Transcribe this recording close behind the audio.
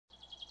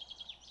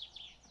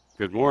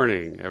Good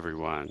morning,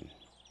 everyone.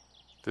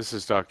 This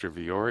is Dr.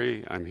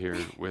 Viore. I'm here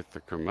with the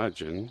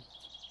Curmudgeon.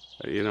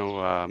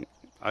 I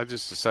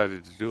just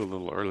decided to do a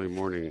little early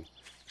morning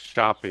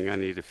shopping. I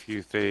need a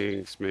few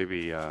things,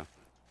 maybe a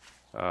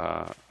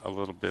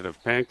little bit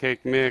of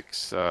pancake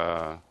mix,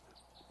 a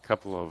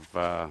couple of,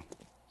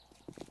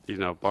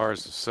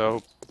 bars of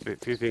soap, a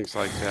few things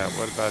like that.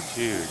 What about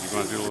you? You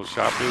want to do a little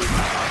shopping?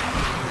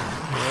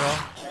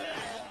 Well,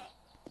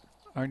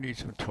 I need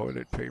some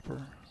toilet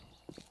paper.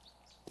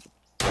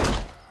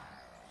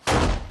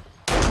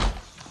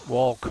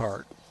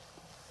 Wal-Cart.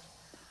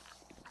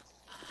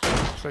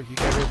 Looks like you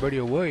got everybody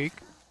awake.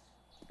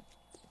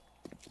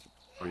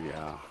 Oh,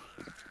 yeah.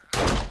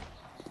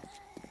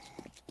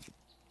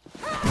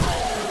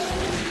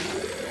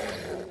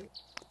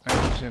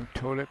 I need some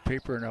toilet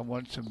paper and I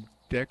want some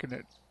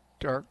decadent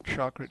dark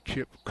chocolate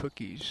chip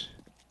cookies.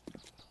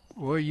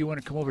 Well, you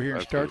want to come over here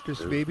and start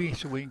this baby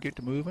so we can get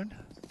to moving?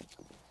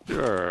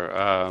 Sure.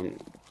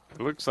 It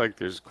looks like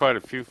there's quite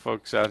a few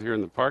folks out here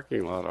in the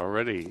parking lot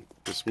already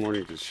this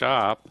morning to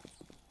shop.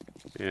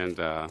 And,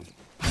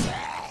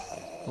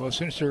 well,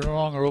 since they're no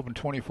longer open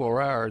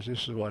 24 hours,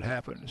 this is what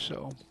happens,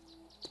 so.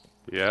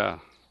 yeah.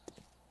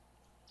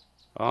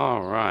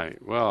 All right.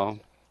 Well,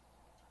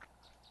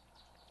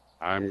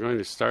 I'm going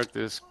to start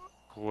this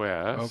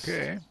quest.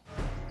 Okay.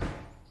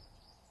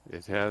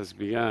 It has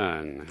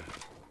begun.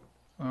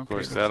 Okay, of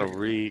course, that'll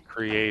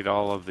recreate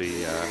all of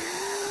the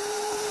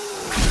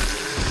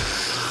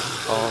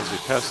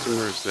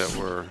customers that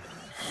we've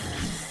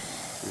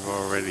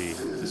already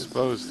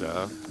disposed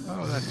of.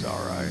 Oh, that's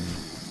all right.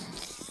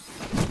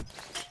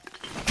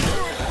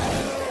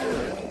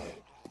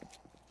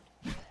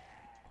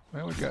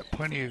 Well, we've got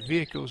plenty of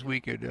vehicles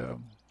we could,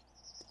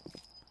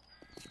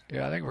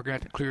 yeah, I think we're going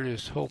to have to clear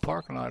this whole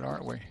parking lot,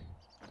 aren't we?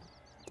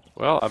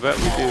 Well, I bet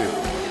we do.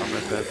 I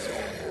bet that's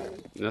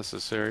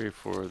necessary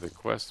for the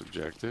quest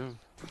objective.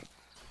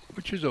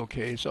 Which is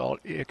okay, it's all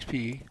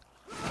EXP.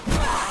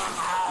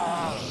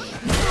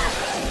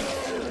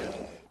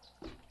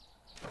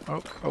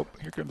 Oh,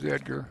 here comes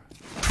Edgar.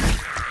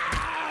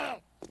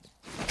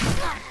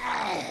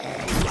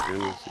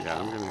 Goodness, yeah,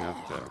 I'm going to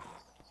have to...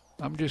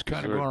 I'm just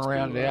kind of going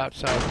around the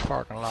outside of the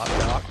parking lot,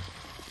 Doc.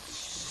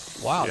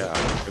 Wow. Yeah,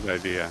 good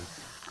idea.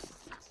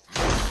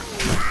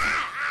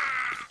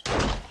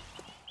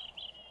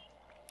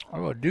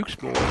 Oh, a Duke's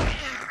boy.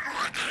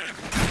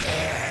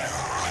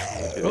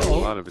 Getting a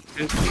lot of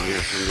attention here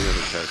from the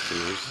other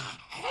customers.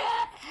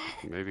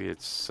 Maybe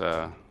it's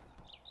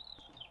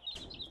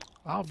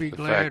I'll be the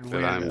glad fact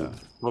that I'm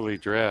fully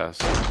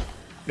dressed.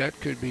 That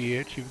could be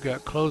it. You've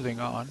got clothing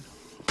on.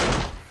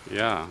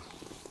 Yeah.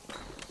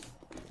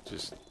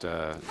 Just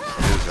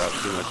stands out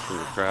too much from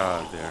the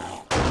crowd there.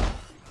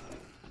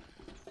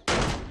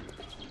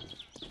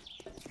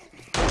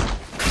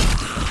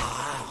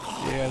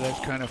 Yeah, that's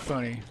kind of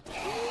funny.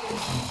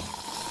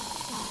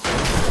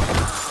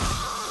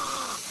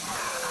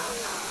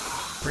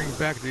 Brings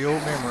back the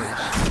old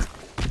memories.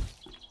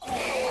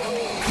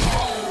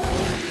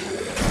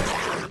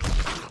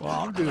 Well,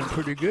 I'm doing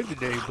pretty good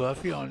today,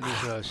 Buffy, on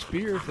this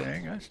spear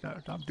thing. I'm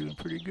doing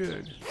pretty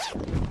good.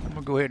 I'm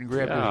gonna go ahead and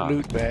grab this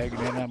loot bag, and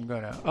then I'm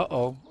gonna.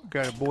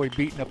 Got a boy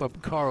beating up a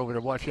car over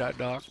there. Watch out,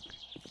 Doc.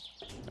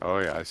 Oh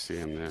yeah, I see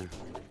him there.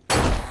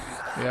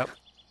 Yep.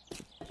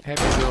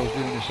 Happy Girl's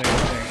doing the same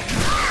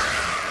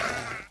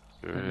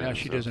thing. And now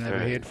she doesn't have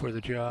a head for the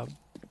job.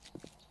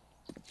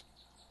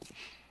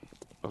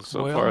 Well,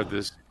 so far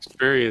this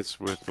experience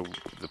with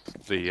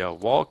the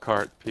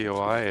Wal-Cart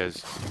POI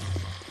is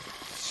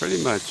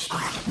pretty much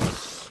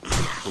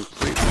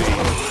completely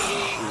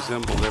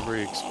resembled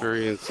every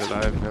experience that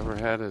I've ever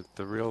had at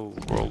the real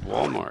world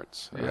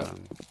Walmarts. Yeah.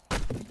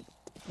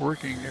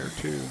 Working there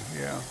too,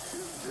 yeah.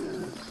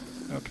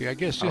 Okay, I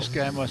guess this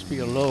guy must be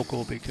a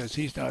local because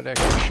he's not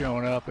actually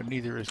showing up, and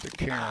neither is the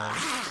Karen.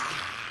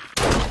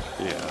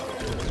 Yeah.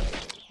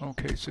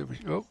 Okay, so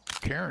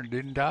Karen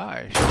didn't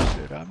die. She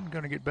said, "I'm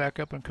going to get back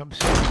up and come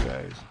see you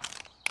guys."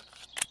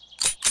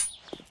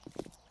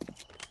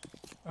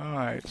 All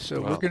right,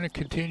 so we're going to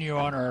continue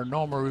on our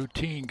normal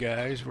routine,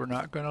 guys. We're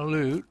not going to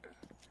loot.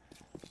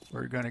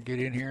 We're going to get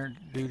in here and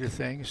do the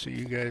things so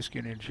you guys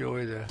can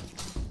enjoy it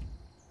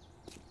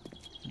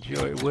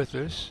with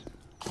us.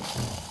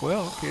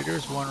 Well, okay,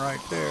 there's one right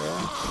there.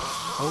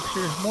 Oh,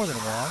 there's more than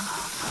one.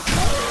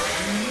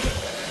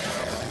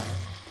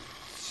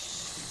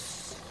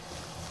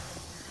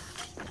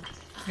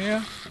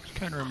 Yeah, it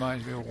kind of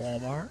reminds me of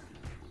Walmart.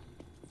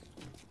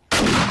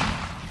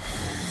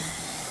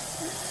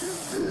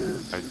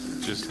 I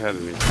just had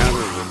an encounter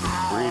with a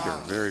breeder,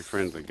 very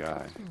friendly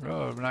guy.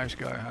 Oh, nice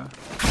guy, huh?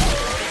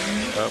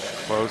 Up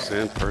close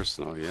and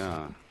personal,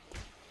 yeah.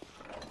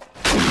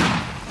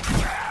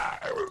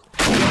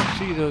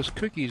 See those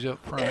cookies up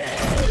front.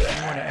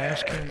 You want to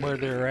ask him where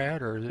they're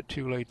at, or is it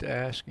too late to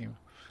ask him?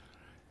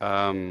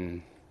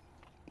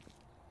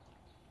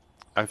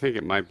 I think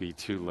it might be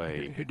too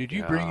late. Did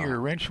you bring your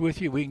wrench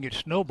with you? We can get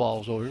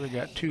snowballs over here. We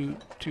got two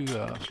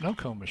snow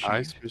cone machines.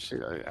 Ice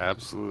machine,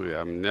 absolutely.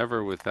 I'm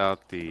never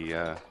without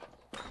the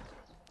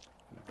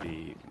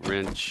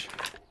wrench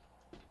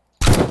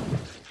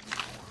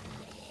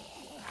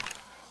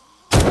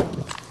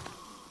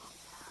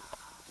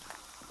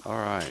All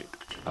right.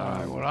 All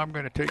right. Well, I'm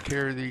going to take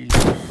care of these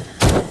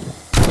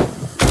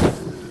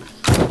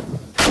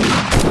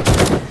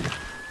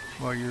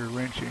while you're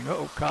wrenching.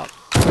 Uh-oh, cop.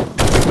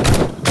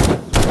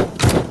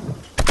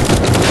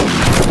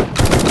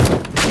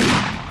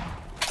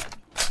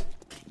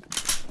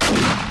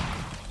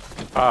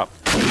 Cop.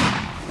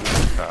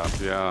 Cop,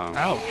 yeah.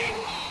 Ouch.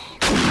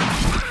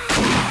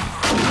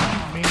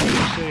 I mean to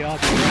say I'll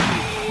be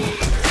happy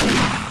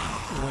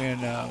when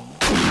you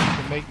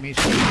can make me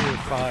some tier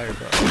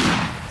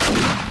 5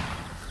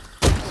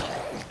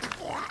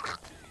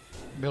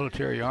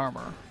 military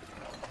armor.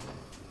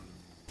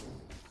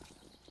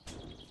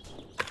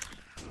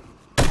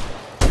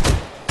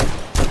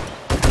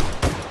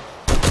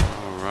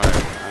 All right.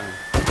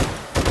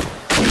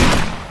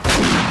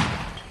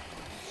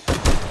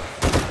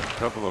 A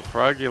couple of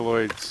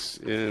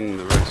frogguloids in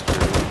the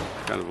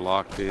restroom, kind of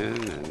locked in,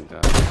 and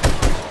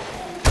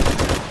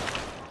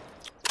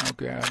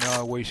Okay, I know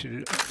I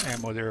wasted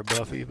ammo there,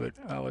 Buffy, but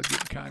I was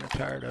getting kind of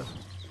tired of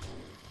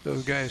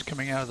those guys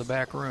coming out of the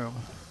back room.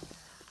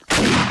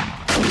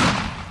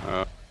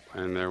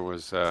 and there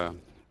was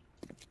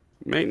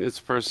maintenance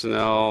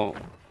personnel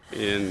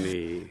in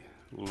the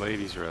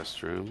ladies'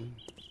 restroom.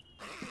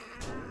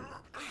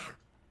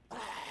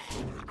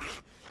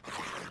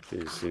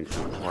 These seem to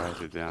have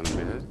quieted down a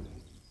bit.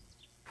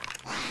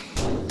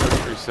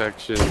 Grocery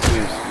section seems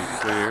to be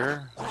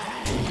clear.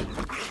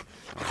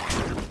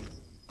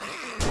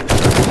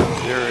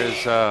 There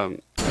is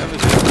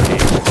evidently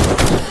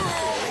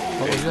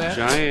a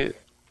giant.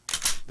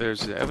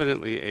 There's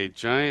evidently a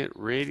giant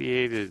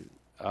radiated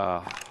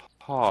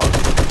hog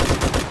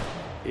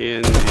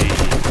in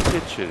the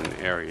kitchen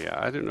area.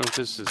 I don't know if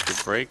this is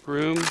the break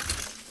room,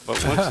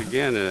 but once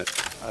again, a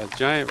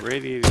giant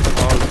radiated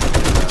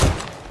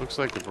hog looks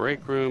like the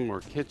break room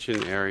or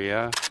kitchen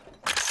area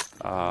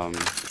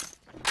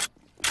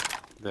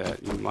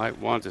that you might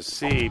want to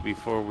see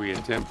before we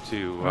attempt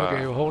to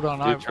okay, well, hold on.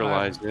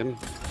 neutralize him.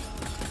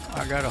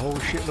 I got a whole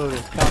shitload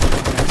of cops in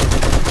there.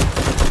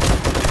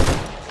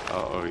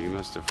 Uh-oh, you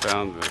must have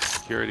found the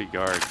security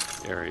guard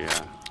area.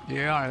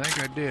 Yeah, I think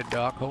I did,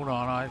 Doc. Hold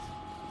on.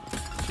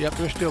 Yep,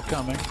 they're still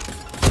coming.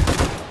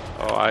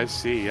 Oh, I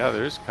see. Yeah,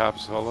 there's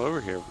cops all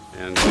over here.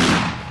 And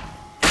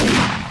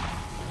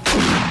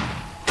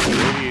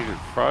radiated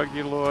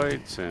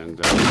frogguloids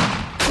and...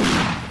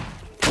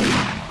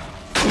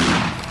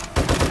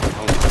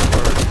 oh my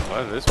word.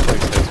 Wow, this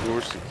place has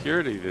more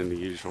security than the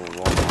usual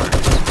Walmart.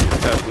 It must be a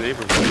tough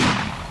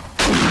neighborhood.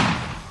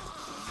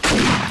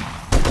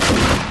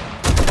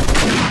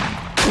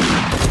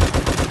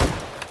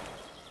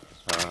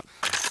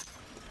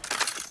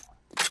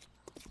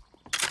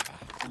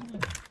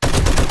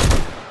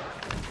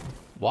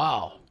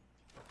 Wow.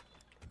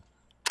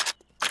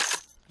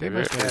 They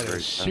must have had a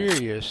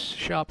serious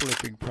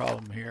shoplifting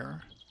problem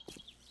here.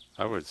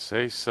 I would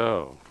say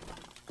so.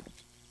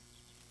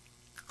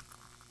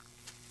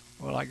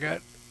 Well, I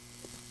got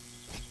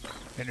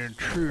an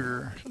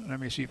intruder. Let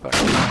me see if I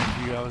can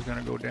find you. I was going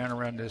to go down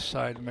around this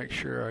side to make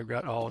sure I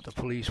got all the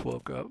police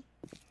woke up.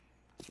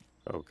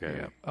 Okay.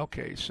 Yeah.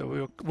 Okay,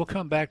 so we'll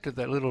come back to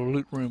that little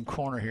loot room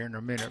corner here in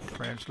a minute,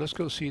 friends. Let's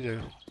go see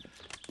the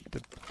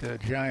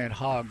giant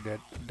hog that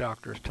the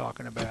doctor's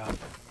talking about.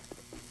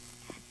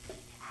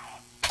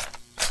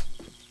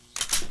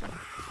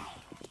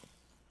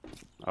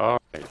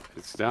 All right,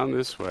 it's down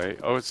this way.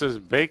 Oh, it says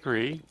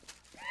bakery.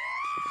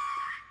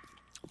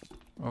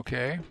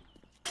 Okay.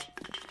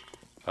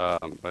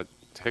 But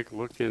take a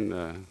look in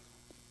the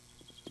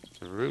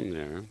room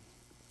there.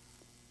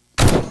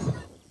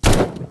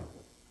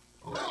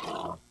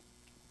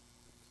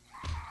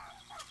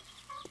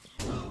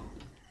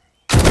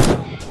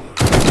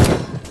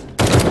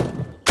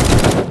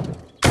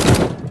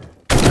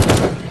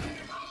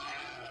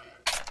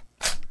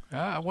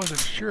 I wasn't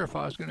sure if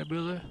I was going to be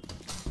able to...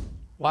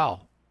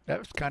 Wow, that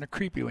was kind of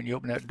creepy when you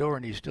open that door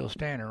and he's still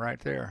standing right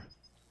there.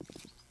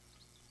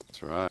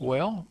 That's right.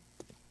 Well,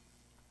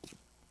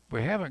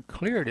 we haven't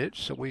cleared it,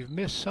 so we've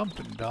missed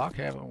something, Doc,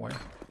 haven't we?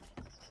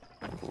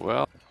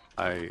 Well,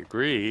 I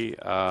agree.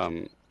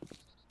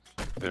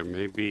 There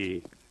may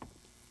be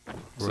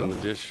some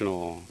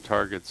additional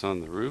targets on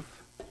the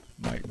roof.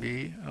 Might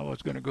be. I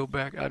was going to go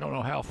back. I don't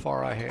know how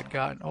far I had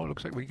gotten. Oh, it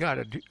looks like we got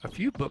a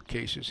few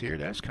bookcases here.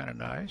 That's kind of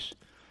nice.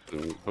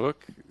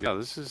 Book? Yeah,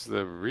 this is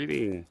the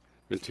reading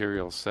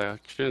material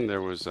section.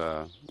 There was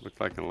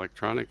looked like an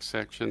electronics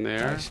section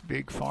there. Nice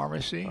big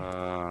pharmacy.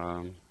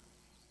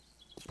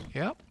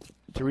 Yep.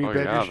 3 oh,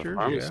 registers. Yeah, the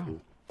pharmacy. Yeah.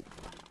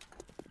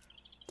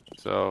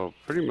 So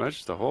pretty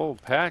much the whole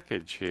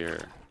package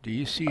here. Do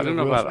you see I don't a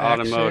know roof about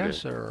access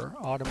automotive. or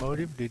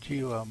automotive? Did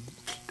you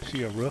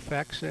see a roof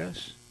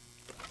access?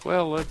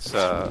 Well, let's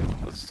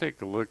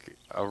take a look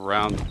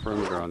around the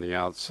perimeter on the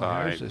Well,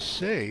 outside. there's a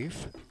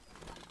safe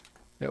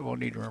that we'll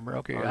need to remember.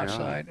 Okay, Oh, yeah.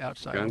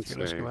 outside. Gun Okay,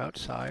 let's safe. go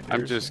outside. I'm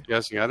There's just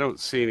guessing. I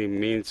don't see any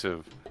means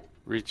of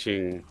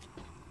reaching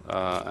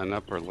an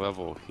upper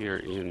level here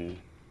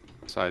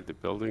inside the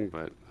building,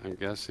 but I'm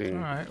guessing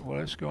all right, well,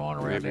 let's go on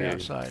around the maybe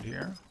outside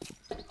here.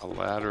 a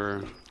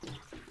ladder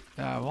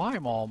Now, my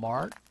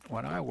Wal-Mart,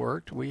 when I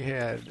worked, we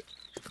had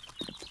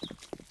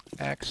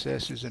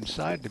accesses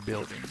inside the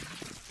building.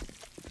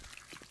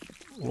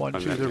 One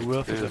to the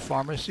roof of the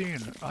pharmacy,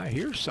 and I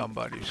hear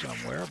somebody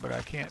somewhere, but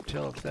I can't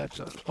tell if that's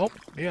a... Oh,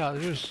 yeah,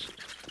 there's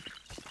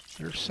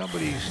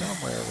somebody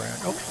somewhere around.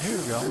 Oh, here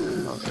we go.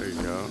 Oh, there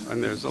you go.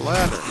 And there's a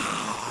ladder.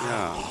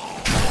 Yeah.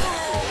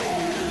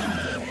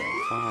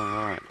 All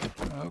right.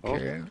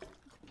 Okay. Oh,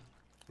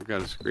 we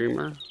got a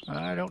screamer.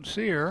 I don't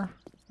see her.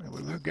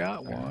 We've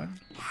got one.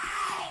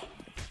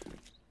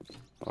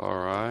 All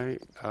right.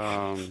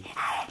 I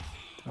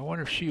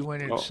wonder if she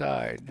went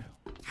inside.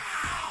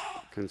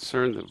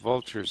 Concerned that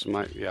vultures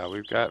might... Yeah,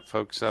 we've got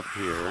folks up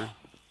here.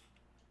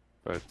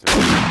 But...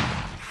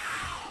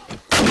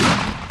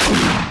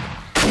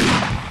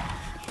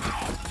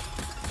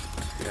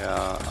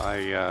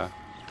 yeah,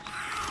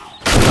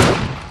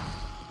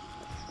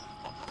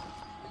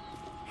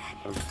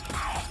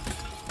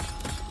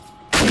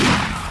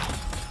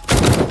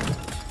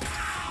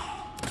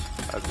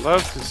 I'd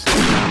love to see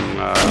them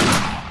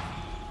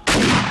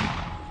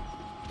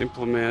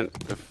implement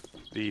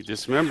the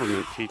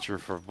dismemberment feature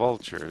for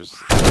vultures,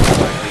 like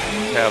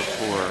we have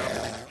for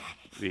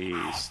the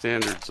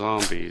standard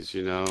zombies,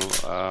 you know.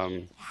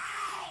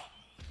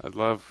 I'd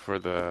love for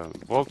the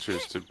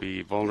vultures to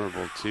be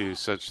vulnerable to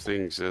such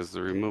things as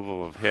the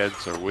removal of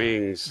heads or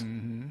wings.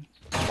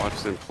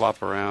 Watch them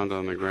flop around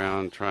on the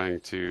ground trying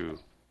to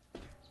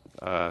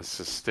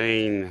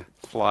sustain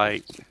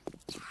flight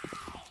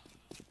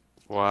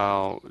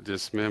while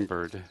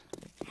dismembered.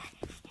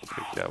 I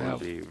think that would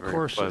be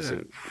very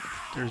pleasant.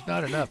 There's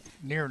not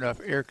near enough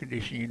air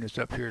conditioning units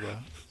up here to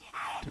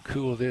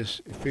cool this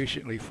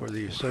efficiently for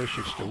the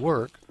associates to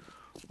work,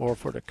 or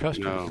for the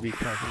customers to be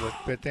comfortable with.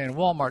 But then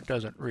Walmart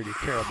doesn't really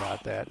care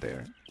about that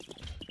there.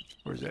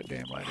 Where's that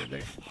damn light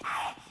today?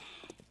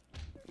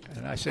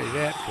 And I say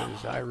that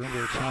because I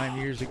remember a time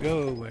years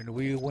ago when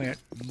we went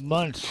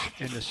months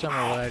in the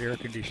summer without air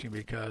conditioning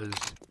because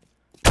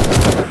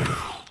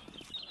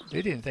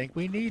they didn't think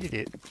we needed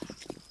it.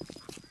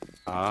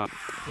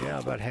 Yeah,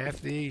 about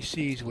half the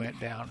ACs went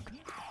down.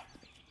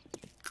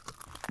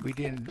 We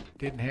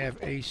didn't have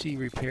AC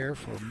repair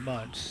for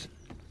months.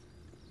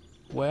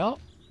 Well,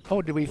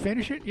 oh, did we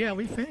finish it? Yeah,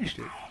 we finished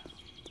it.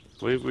 I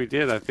believe we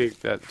did. I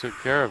think that took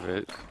care of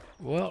it.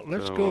 Well,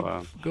 let's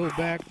go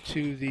back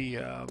to the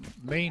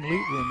main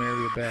loot room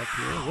area back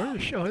here. Where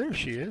is she? Oh, there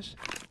she is.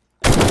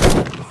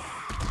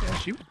 Yeah,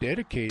 she was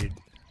dedicated.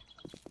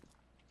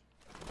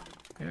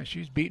 Yeah,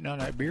 she's beating on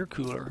that beer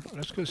cooler.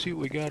 Let's go see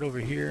what we got over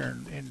here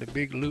in the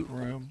big loot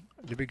room,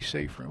 the big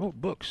safe room. Oh,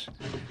 books.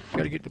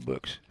 Gotta get the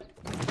books.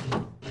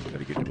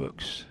 Gotta get the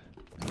books.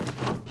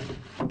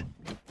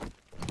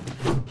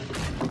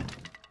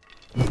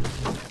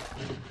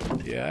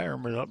 Yeah, I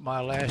remember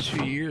my last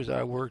few years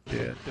I worked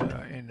at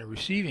in the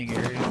receiving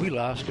area. We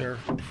lost our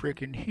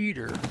frickin'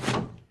 heater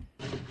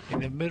in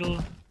the middle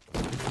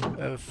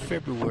of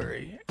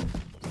February.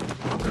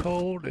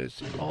 Cold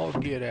as all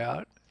get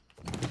out,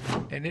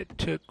 and it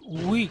took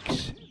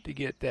weeks to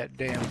get that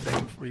damn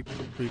thing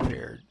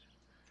repaired.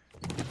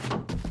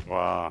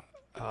 Wow.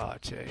 I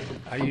tell you,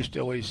 I used to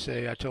always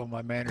say, I told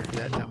my manager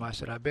that time, I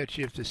said, I bet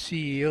you if the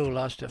CEO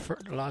lost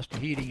the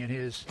heating in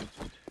his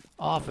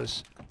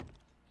office,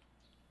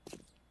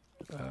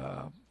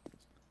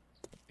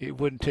 it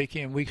wouldn't take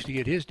him weeks to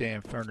get his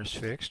damn furnace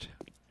fixed.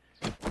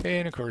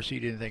 And of course, he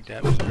didn't think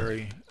that was a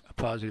very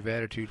positive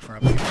attitude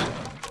from him.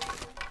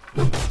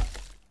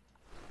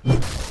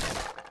 So.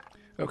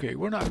 Okay,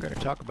 we're not going to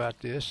talk about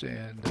this,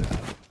 and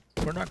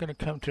we're not going to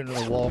come to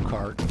another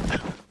Wal-Cart.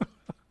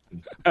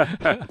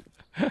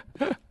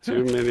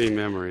 Too many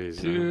memories.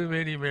 Too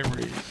many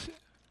memories.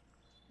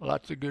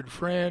 Lots of good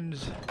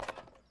friends.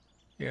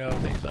 You know,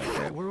 things like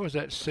that. Where was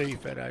that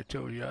safe that I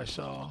told you I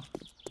saw?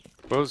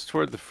 Well, it was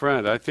toward the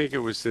front. I think it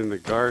was in the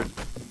guard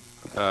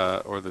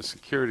or the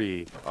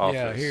security office.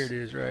 Yeah, here it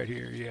is right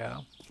here, yeah.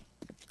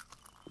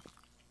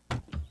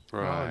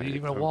 Right. Oh,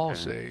 even a wall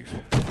safe.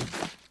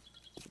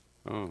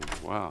 Oh,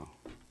 wow.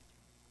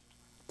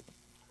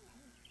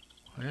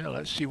 Well,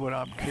 let's see what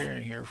I'm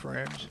carrying here,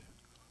 friends.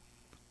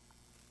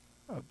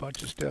 A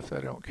bunch of stuff that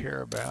I don't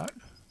care about.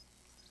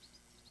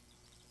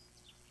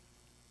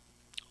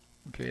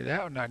 Okay,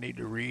 that one I need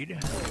to read.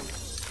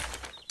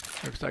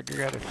 Looks like I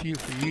got a few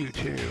for you,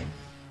 too.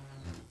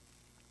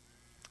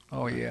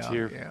 Oh, yeah,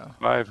 Tier yeah.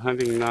 5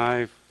 hunting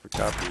knife, a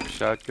copy of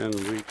Shotgun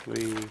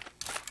Weekly,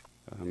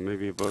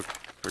 maybe a book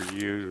for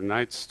you,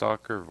 Night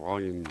Stalker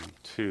Volume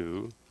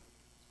 2.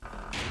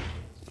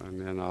 And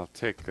then I'll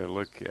take a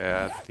look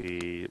at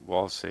the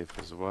wall safe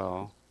as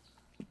well.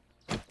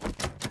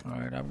 All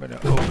right, I'm going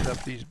to open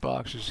up these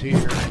boxes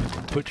here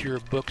and put your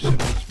books in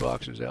these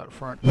boxes out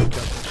front for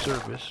customer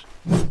service.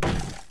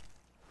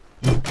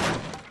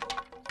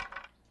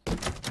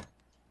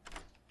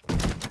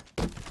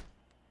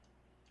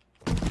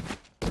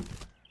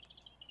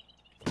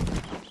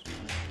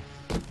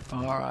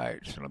 All right,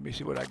 so let me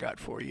see what I got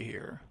for you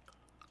here.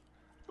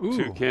 Ooh,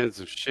 2 cans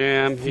of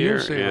sham here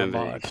and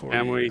a mod for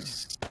Shamway you.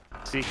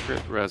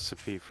 secret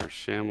recipe for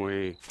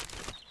Shamway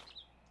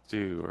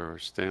stew or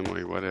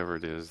stemly, whatever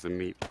it is, the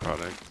meat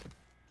product.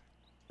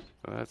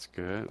 So that's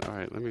good. All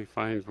right, let me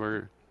find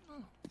where.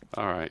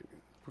 All right,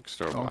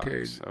 bookstore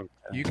Okay, box. Okay,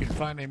 you can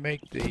finally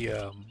make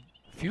the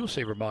fuel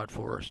saver mod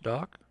for us,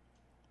 Doc.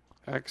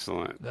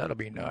 excellent. That'll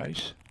be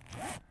nice.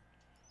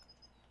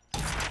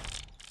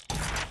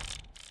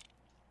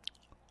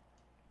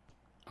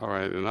 All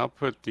right, and I'll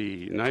put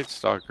the Night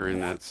Stalker in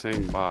that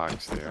same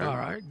box All there.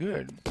 right,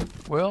 good.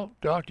 Well,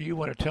 Doc, do you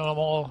want to tell them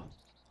all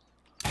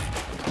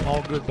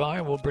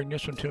goodbye? We'll bring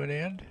this one to an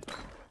end.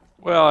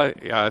 Well,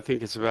 yeah, I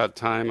think it's about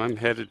time. I'm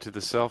headed to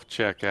the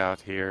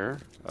self-checkout here.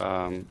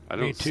 I Me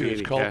don't too. see It's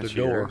any called the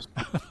door.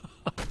 cashiers.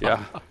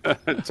 Yeah,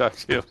 talk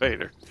to you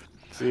later.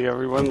 See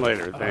everyone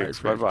later. All right, Thanks.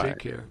 friends, Bye-bye. take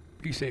care.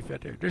 Be safe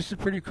out there. This is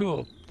pretty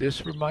cool.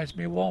 This reminds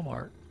me of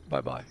Walmart.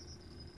 Bye-bye.